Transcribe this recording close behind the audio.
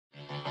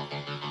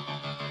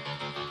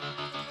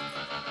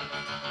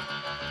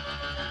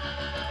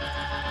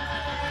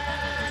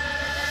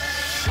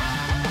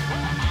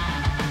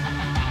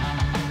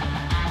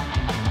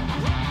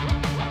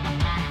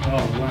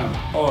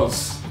Wow,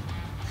 Oz.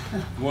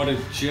 What a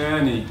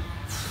journey.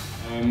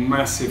 A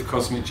massive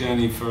cosmic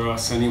journey for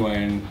us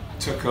anyway, and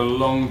took a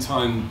long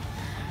time.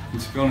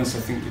 And to be honest, I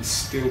think we'd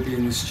still be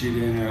in the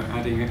studio now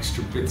adding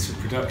extra bits of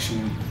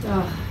production.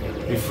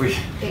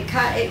 It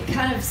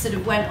kind of sort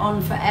of went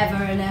on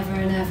forever and ever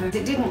and ever.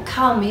 It didn't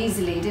come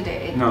easily, did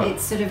it? No. It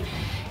sort of,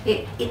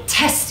 it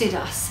tested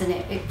us, and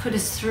it put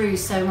us through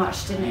so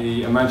much, didn't it?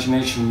 The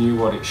imagination knew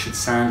what it should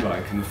sound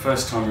like, and the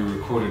first time we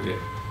recorded it,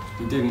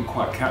 we didn't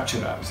quite capture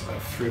that. It was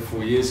about 3 or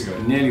 4 years ago.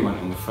 It nearly went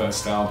on the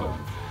first album.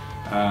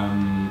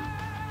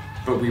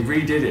 But we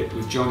redid it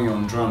with Johnny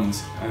on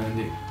drums, and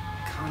it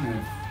kind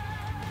of,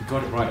 we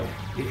got it right.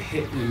 It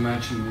hit the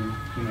imagination,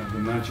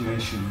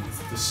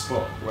 the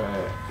spot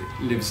where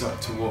it lives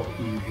up to what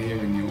you hear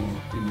in your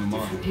mind.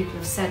 Different people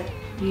have said,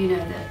 you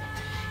know, that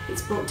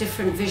it's brought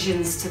different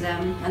visions to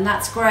them, and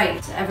that's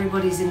great.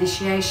 Everybody's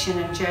initiation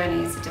and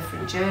journey is a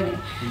different journey.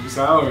 It was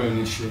our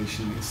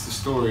initiation. It's the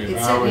story of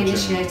our journey. It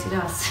certainly initiated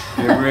us.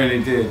 It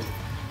really did.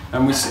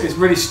 And it's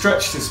really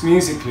stretched us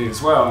musically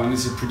as well. And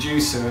as a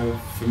producer,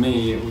 for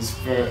me, it was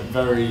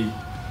very,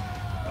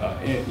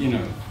 you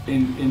know,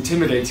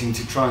 intimidating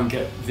to try and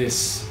get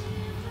this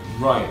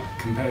right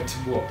compared to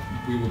what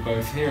we were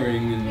both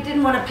hearing. And we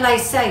didn't want to play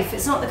safe.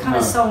 It's not the kind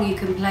of song you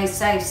can play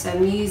safe. So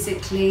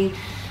musically,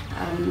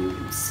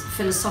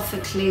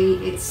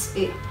 philosophically, it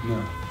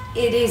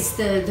is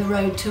the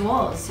road to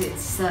Oz.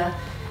 It's you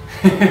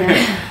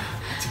know,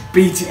 to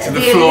beat it to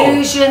the floor. The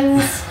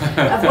illusions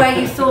of where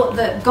you thought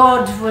that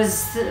God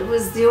was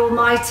the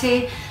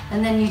Almighty,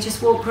 and then you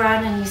just walk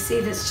around and you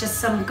see that's just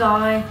some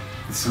guy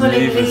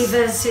pulling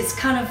levers. It's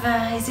kind of,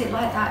 is it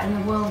like that in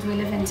the world we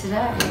live in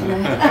today? You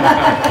know?